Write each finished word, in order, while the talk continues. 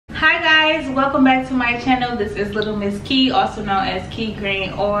Hi guys, welcome back to my channel. This is Little Miss Key, also known as Key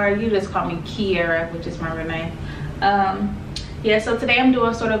Green, or you just call me Kiera, which is my real name. Yeah, so today I'm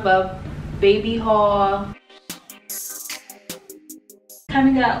doing sort of a baby haul.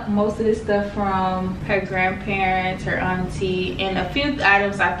 Kind of got most of this stuff from her grandparents, her auntie, and a few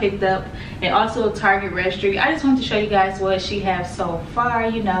items I picked up, and also a Target registry. I just want to show you guys what she has so far.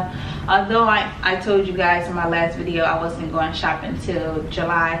 You know, although I told you guys in my last video I wasn't going shopping until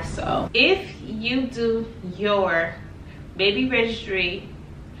July. So if you do your baby registry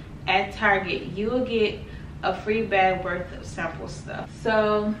at Target, you will get a free bag worth of sample stuff.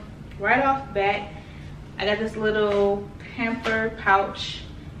 So right off bat, I got this little pamper pouch.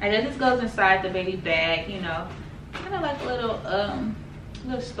 I guess this goes inside the baby bag, you know, kind of like a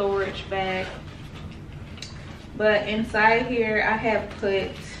little storage bag. But inside here I have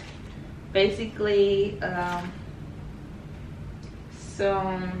put basically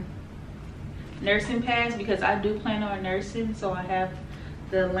some nursing pads, because I do plan on nursing. So I have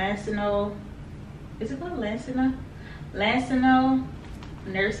the Lancino, is it called Lancino? Lancino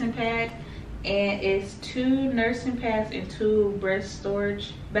nursing pad, and it's 2 nursing pads and 2 breast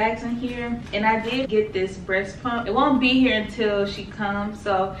storage bags in here. And I did get this breast pump. It won't be here until she comes,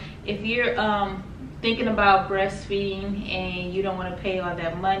 so if you're thinking about breastfeeding and you don't want to pay all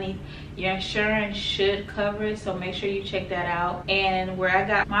that money, your insurance should cover it, so make sure you check that out. And where I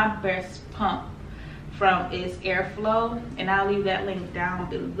got my breast pump from is Airflow, and I'll leave that link down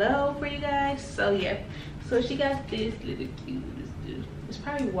below for you guys. So yeah, so she got this little cute, it's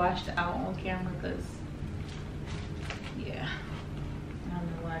probably washed out on camera because yeah, I don't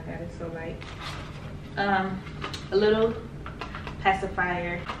know why I got it so light. A little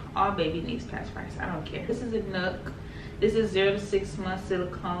pacifier. All baby needs pacifiers, I don't care. This is a Nook. This is 0 to 6 month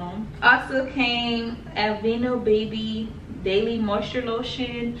silicone. Also came Aveeno Baby Daily Moisture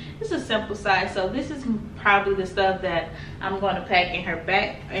Lotion. This is a simple size, so this is probably the stuff that I'm going to pack in her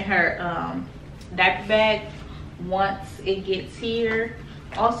diaper bag once it gets here.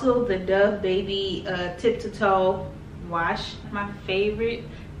 Also the Dove Baby tip to toe wash. My favorite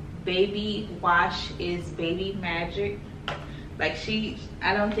baby wash is Baby Magic. Like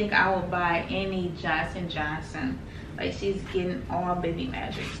I don't think I will buy any Johnson Johnson. Like, she's getting all Baby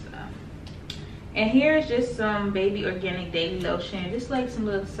Magic stuff. And here's just some baby organic daily lotion, just like some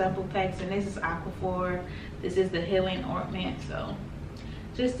little sample packs. And this is Aquaphor. This is the healing ointment. So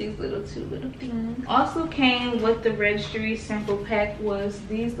just these 2 little things. Also came with the registry sample pack was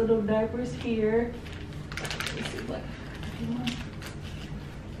these little diapers here. Let's see what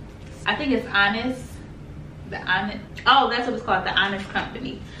I think it's Honest. The Honest, oh, that's what it's called, the Honest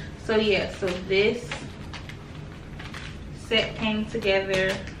Company. So yeah, so this set came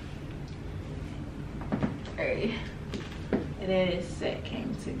together. And then this set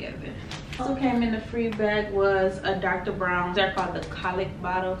came together. Also came in the free bag was a Dr. Brown. They're called the colic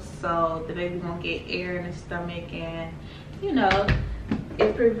bottles, so the baby won't get air in the stomach, and you know,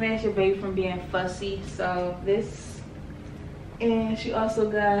 it prevents your baby from being fussy. So this, and she also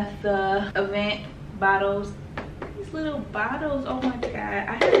got the Event bottles. These little bottles, oh my god,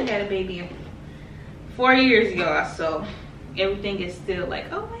 I haven't had a baby in 4 years, y'all, so everything is still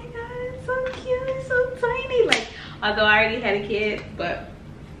like, oh my god, it's so cute, it's so tiny. Like, although I already had a kid, but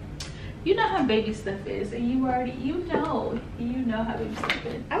you know how baby stuff is, and you know how baby stuff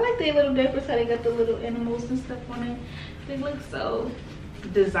is. I like their little diapers, how they got the little animals and stuff on it. They look so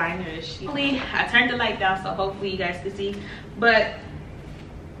designer-ish. I turned the light down, so hopefully you guys can see. But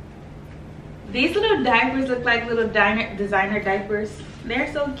these little diapers look like little designer diapers.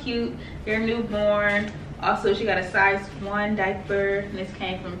 They're so cute. They're newborn. Also, she got a size 1 diaper, and this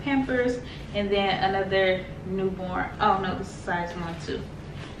came from Pampers, and then another newborn. Oh no, this is size 1 too.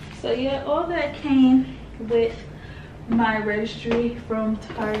 So yeah, all that came with my registry from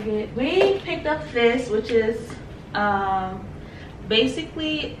Target. We picked up this, which is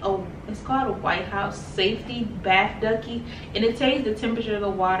basically it's called a White House Safety Bath Ducky, and it tells the temperature of the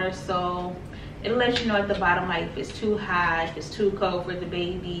water, so it'll let you know at the bottom, like if it's too high, if it's too cold for the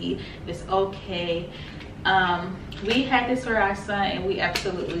baby, if it's okay. We had this for our son, and we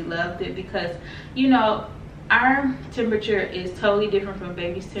absolutely loved it because, you know, our temperature is totally different from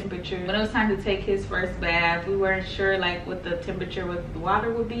baby's temperature. When it was time to take his first bath, we weren't sure like what the temperature with the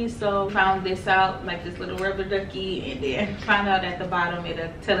water would be, so found this out, like this little rubber ducky, and then found out at the bottom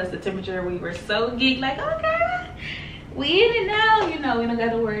it'll tell us the temperature. We were so geeked, like, okay, we in it now, you know, we don't got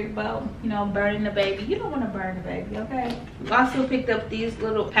to worry about, you know, burning the baby. You don't want to burn the baby, okay? We also picked up these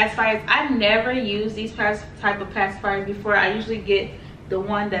little pacifiers. I never used these type of pacifiers before. I usually get the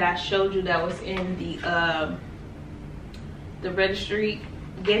one that I showed you that was in the registry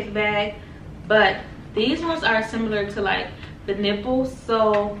gift bag, but these ones are similar to like the nipples,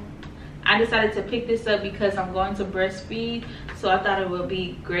 so I decided to pick this up because I'm going to breastfeed, so I thought it would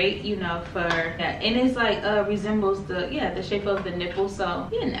be great, you know, for that. And it's like resembles the shape of the nipple, so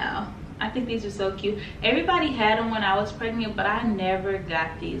you know, I think these are so cute. Everybody had them when I was pregnant, but I never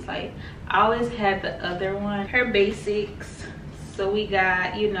got these. Like, I always had the other one. Her basics, so we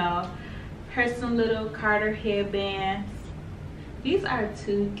got, you know, her some little Carter headbands. These are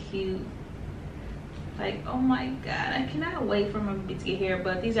too cute. Like, oh my god, I cannot wait for my baby to get here.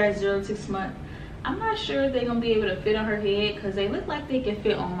 But these are 0 to 6 months. I'm not sure if they're gonna be able to fit on her head because they look like they can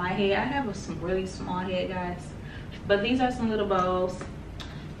fit on my head. I have a really small head, guys, but these are some little bows.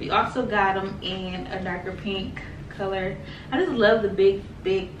 We also got them in a darker pink color. I just love the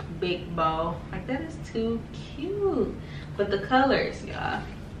big bow. Like, that is too cute. But the colors, y'all,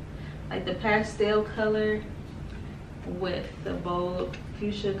 like the pastel color with the bold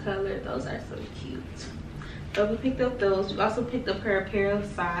fuchsia color, those are so cute. So we picked up those. We also picked up her a pair of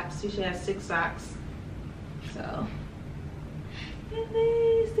socks. She has 6 socks. So, and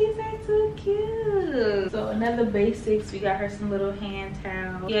these are so cute. So another basics, we got her some little hand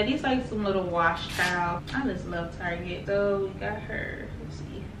towels. Yeah, these like some little wash towels. I just love Target. So we got her, let's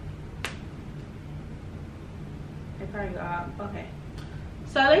see, they probably go out. Okay,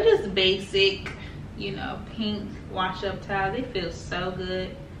 so they just basic, you know, pink wash up towels. They feel so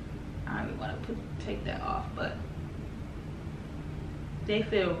good. I don't even want to take that off, but they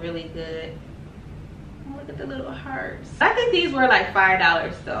feel really good. Oh, look at the little hearts. I think these were like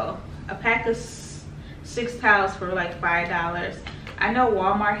 $5 though. A pack of 6 towels for like $5. I know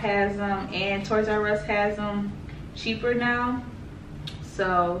Walmart has them and Toys R Us has them cheaper now,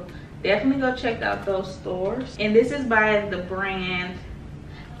 so definitely go check out those stores. And this is by the brand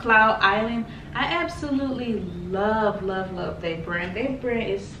Cloud Island. I absolutely love their brand. Their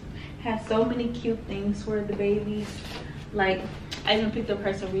brand has so many cute things for the babies. Like, I even picked up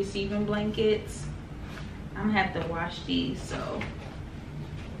her some receiving blankets. I'm gonna have to wash these so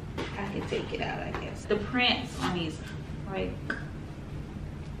I can take it out, I guess. The prints on these, like,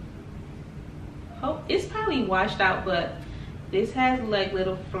 oh, it's probably washed out, but this has like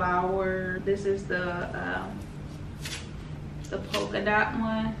little flower. This is the polka dot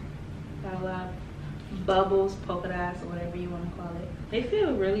one. Got a lot of bubbles, polka dots, or whatever you want to call it. They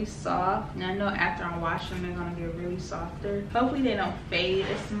feel really soft, and I know after I wash them they're gonna get really softer. Hopefully they don't fade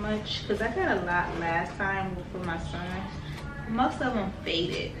as much, because I got a lot last time for my son. Most of them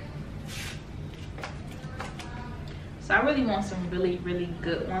faded, so I really want some really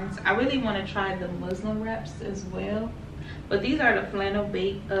good ones. I really want to try the Muslim wraps as well, but these are the flannel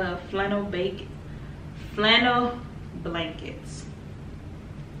blankets.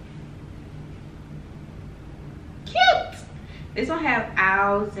 Cute. This one have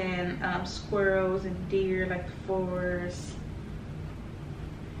owls and squirrels and deer, like the forest.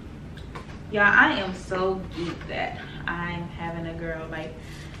 Y'all, I am so geeked that I'm having a girl. Like,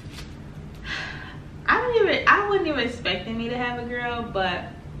 I wasn't even expecting me to have a girl, but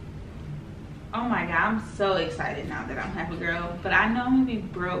oh my god, I'm so excited now that I'm having a girl. But I know I'm gonna be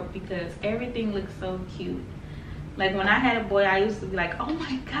broke because everything looks so cute. Like, when I had a boy, I used to be like, oh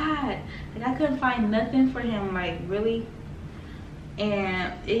my god, like I couldn't find nothing for him, like, really.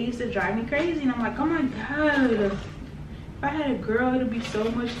 And it used to drive me crazy, and I'm like, oh my god, if I had a girl, it'd be so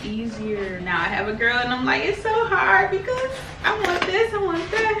much easier. Now I have a girl, and I'm like, it's so hard because I want this, I want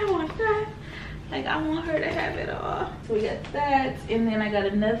that, I want that. Like, I want her to have it all. So we got that, and then I got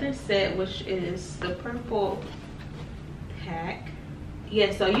another set, which is the purple pack.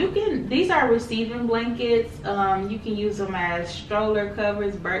 Yeah, so you can, these are receiving blankets. You can use them as stroller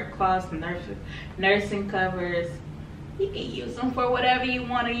covers, bird cloths, nursing covers. You can use them for whatever you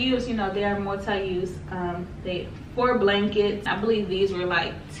want to use. You know, they are multi-use. They 4 blankets. I believe these were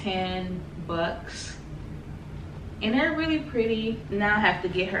like $10, and they're really pretty. Now I have to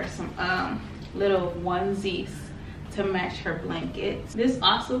get her some little onesies to match her blankets. This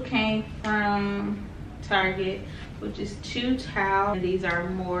also came from Target, which is 2 towels. And these are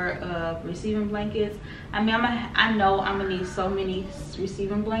more of receiving blankets. I mean, I know I'm gonna need so many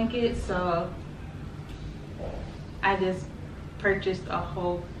receiving blankets, so I just purchased a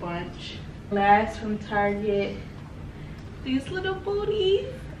whole bunch. Last from Target, these little booties.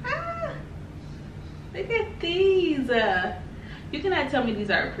 Ah, look at these. You cannot tell me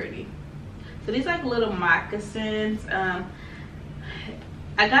these are pretty. So these like little moccasins.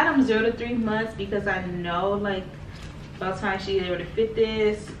 I got them 0 to 3 months because I know, like, by the time she's able to fit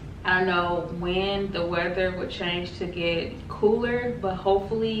this, I don't know when the weather would change to get cooler, but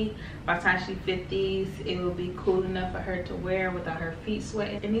hopefully by the time she 50s, it will be cool enough for her to wear without her feet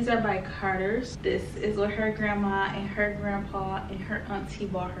sweating. And these are by Carter's. This is what her grandma and her grandpa and her auntie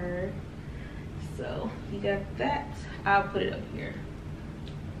bought her. So you got that. I'll put it up here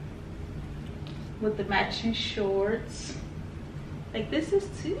with the matching shorts. Like, this is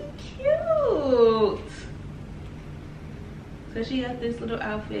too cute. So she got this little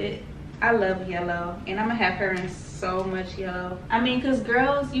outfit. I love yellow, and I'm gonna have her in so much yellow. I mean, because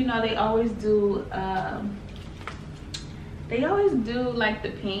girls, you know, they always do like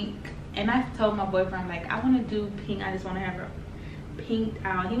the pink. And I told my boyfriend, like, I want to do pink. I just want to have her pinked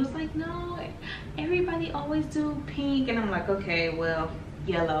out. He was like, no, everybody always do pink. And I'm like, okay, well,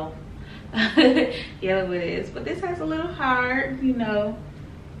 yellow. Yellow it is. But this has a little heart, you know,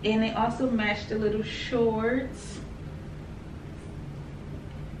 and it also matched the little shorts.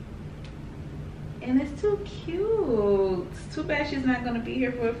 And it's too cute. It's too bad she's not gonna be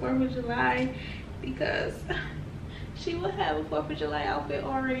here for the 4th of July, because she will have a 4th of July outfit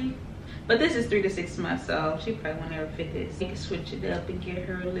already. But this is 3 to 6 months, so she probably won't ever fit this. You can switch it up and get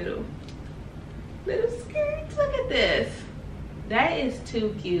her a little skirt. Look at this. That is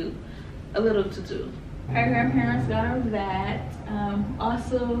too cute. A little tutu. Her grandparents got her that.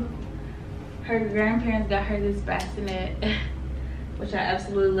 Also, her grandparents got her this bassinet, which I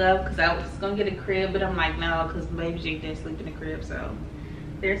absolutely love, because I was gonna get a crib, but I'm like, no, because baby Jake didn't sleep in the crib, so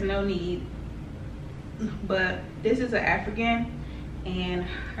there's no need. But this is an African, and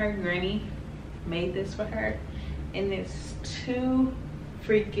her granny made this for her, and it's too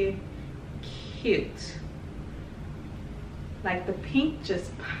freaking cute. Like, the pink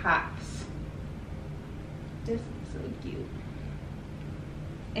just pops. This is so cute.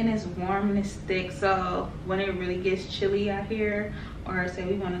 And it's warm and it's thick, so when it really gets chilly out here, or say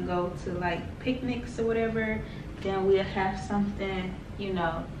we want to go to like picnics or whatever, then we'll have something, you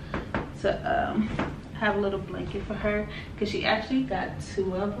know, to have a little blanket for her, because she actually got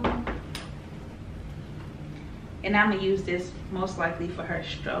 2 of them. And I'm gonna use this most likely for her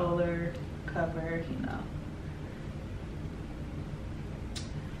stroller cover, you know,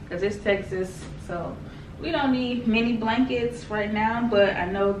 because it's Texas, so we don't need many blankets right now. But I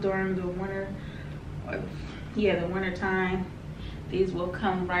know during the winter, or yeah, the winter time, these will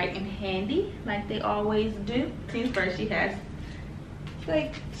come right in handy, like they always do. See, first she has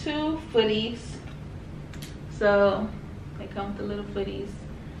like 2 footies, so they come with the little footies,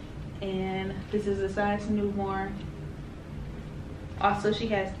 and this is a size newborn. Also, she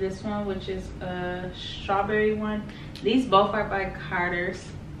has this one, which is a strawberry one. These both are by Carter's,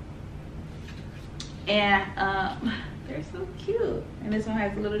 and they're so cute. And this one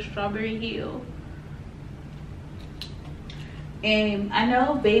has a little strawberry heel. And I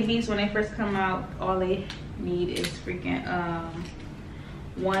know babies, when they first come out, all they need is freaking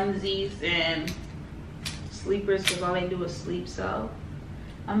onesies and sleepers, because all they do is sleep. So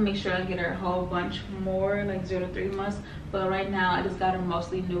I'm gonna make sure I get her a whole bunch more, like 0 to 3 months. But right now I just got her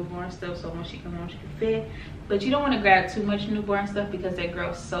mostly newborn stuff, so when she comes home she can fit. But you don't want to grab too much newborn stuff, because they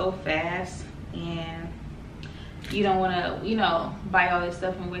grow so fast, and you don't want to, you know, buy all this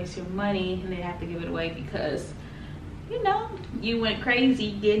stuff and waste your money and then have to give it away because, you know, you went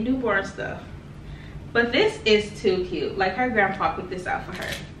crazy getting newborn stuff. But this is too cute. Like, her grandpa picked this out for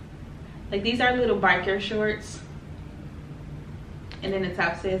her. Like, these are little biker shorts, and then the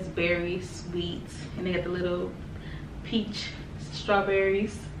top says berry sweet, and they got the little peach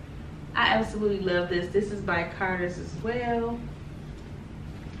strawberries. I absolutely love this. This is by Carter's as well.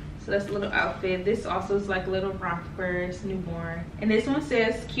 So that's a little outfit. This also is like little rompers, newborn. And this one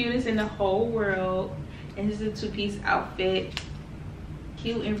says cutest in the whole world. And this is a 2-piece outfit.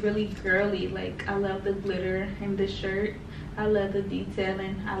 Cute and really girly. Like, I love the glitter in the shirt. I love the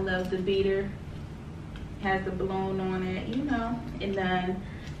detailing. I love the beater. It has the balloon on it, you know. And then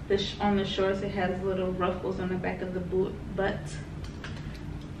on the shorts, it has little ruffles on the back of the butt.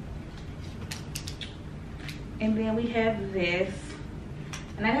 And then we have this.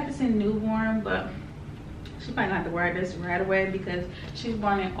 And I have to say newborn, but she might not have to wear this right away because she's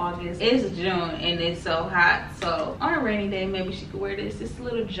born in August. It's June and it's so hot. So on a rainy day, maybe she could wear this. It's a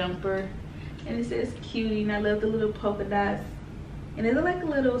little jumper. And it says cutie, and I love the little polka dots. And it's like a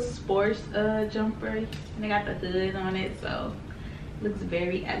little sports jumper. And they got the hood on it, so it looks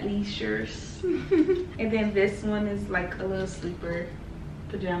very athleisure. And then this one is like a little sleeper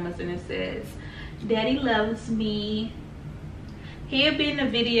pajamas, and it says, Daddy loves me. He'll be in the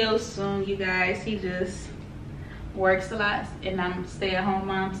video soon, you guys. He just works a lot, and I'm a stay-at-home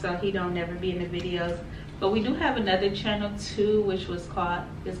mom, so he don't never be in the videos. But we do have another channel too, which was called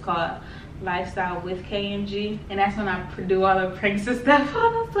Lifestyle with KNG, and that's when I do all the pranks and stuff.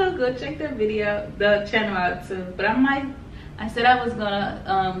 Oh, so go check the channel out too. But I said I was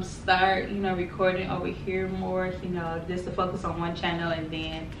gonna start, you know, recording over here more, you know, just to focus on one channel, and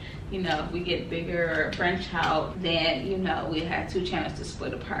then, you know, if we get bigger or branch out, then, you know, we have 2 channels to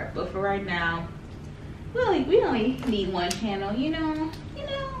split apart. But for right now, we only need 1 channel, you know.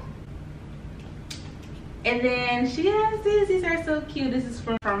 And then she has these are so cute. This is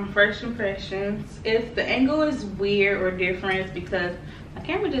from First Impressions. If the angle is weird or different, it's because my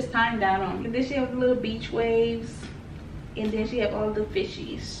camera just timed down on me. And then she has the little beach waves, and then she have all the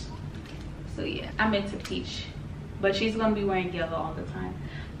fishies. So yeah, I'm into peach, but she's gonna be wearing yellow all the time.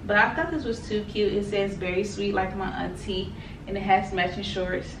 But I thought this was too cute. It says very sweet like my auntie, and it has matching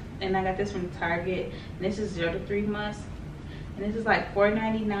shorts. And I got this from Target, and this is 0 to 3 months. And this is like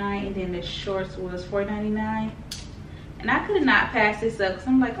 $4.99, and then the shorts was $4.99. And I could not pass this up because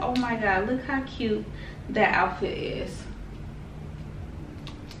I'm like, oh my god, look how cute that outfit is.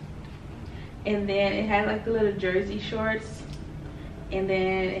 And then it has like the little jersey shorts, and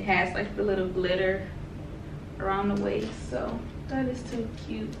then it has like the little glitter around the waist. So that is too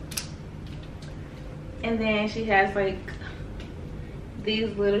cute. And then she has like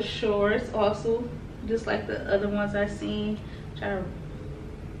these little shorts also, just like the other ones I've seen. Try to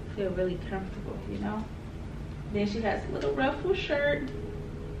feel really comfortable, you know. Then she has a little ruffle shirt,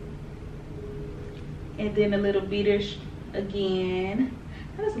 and then a little beater again.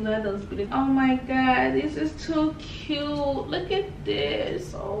 I just love those beaters. Oh my god, this is too cute. Look at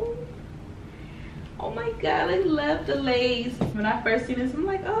this. Oh my god, I love the lace. When I first seen this, I'm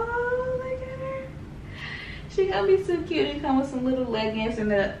like, oh, look at her. She gonna be so cute. And come with some little leggings,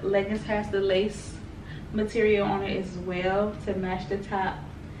 and the leggings has the lace material on it as well to match the top.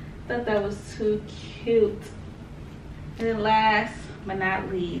 Thought that was too cute. And then last but not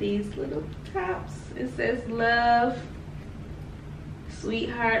least, these little tops. It says love,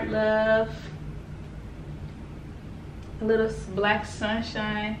 sweetheart love, a little black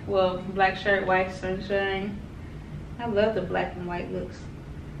sunshine, well, black shirt, white sunshine. I love the black and white looks.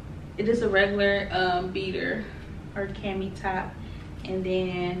 It is a regular beater or cami top. And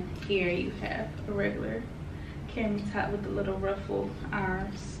then here you have a regular cami top with the little ruffle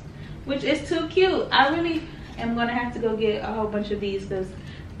arms, which is too cute. I really am gonna have to go get a whole bunch of these because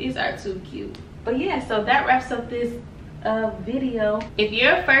these are too cute. But yeah, so that wraps up this video. If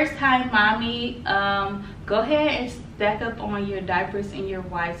you're a first-time mommy, go ahead and stack up on your diapers and your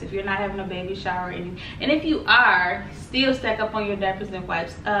wipes if you're not having a baby shower. And if you are, still stack up on your diapers and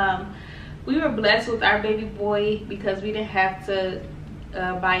wipes. We were blessed with our baby boy because we didn't have to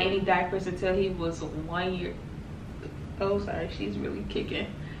buy any diapers until he was 1 year. Oh, sorry, she's really kicking.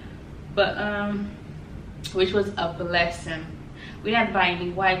 But which was a blessing. We didn't have to buy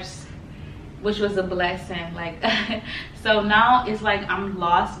any wipes, which was a blessing. Like, so now it's like I'm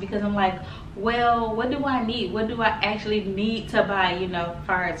lost because I'm like, well, what do I need? What do I actually need to buy? You know, as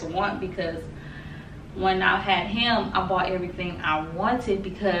far as want, because when I had him, I bought everything I wanted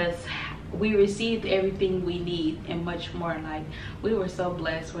because we received everything we need and much more. Like, we were so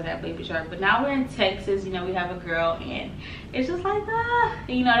blessed for that baby shower. But now we're in Texas, you know, we have a girl, and it's just like,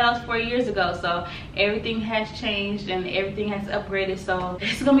 you know, that was 4 years ago. So everything has changed and everything has upgraded. So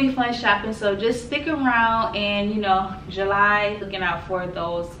it's gonna be fun shopping. So just stick around, and you know, July, looking out for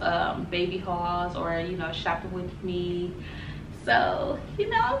those baby hauls, or you know, shopping with me. So, you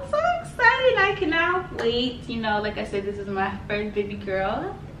know, I'm so excited. I cannot wait. You know, like I said, this is my first baby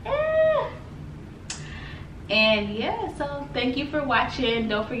girl. And yeah, so thank you for watching.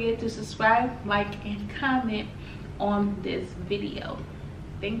 Don't forget to subscribe, like, and comment on this video.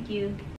 Thank you.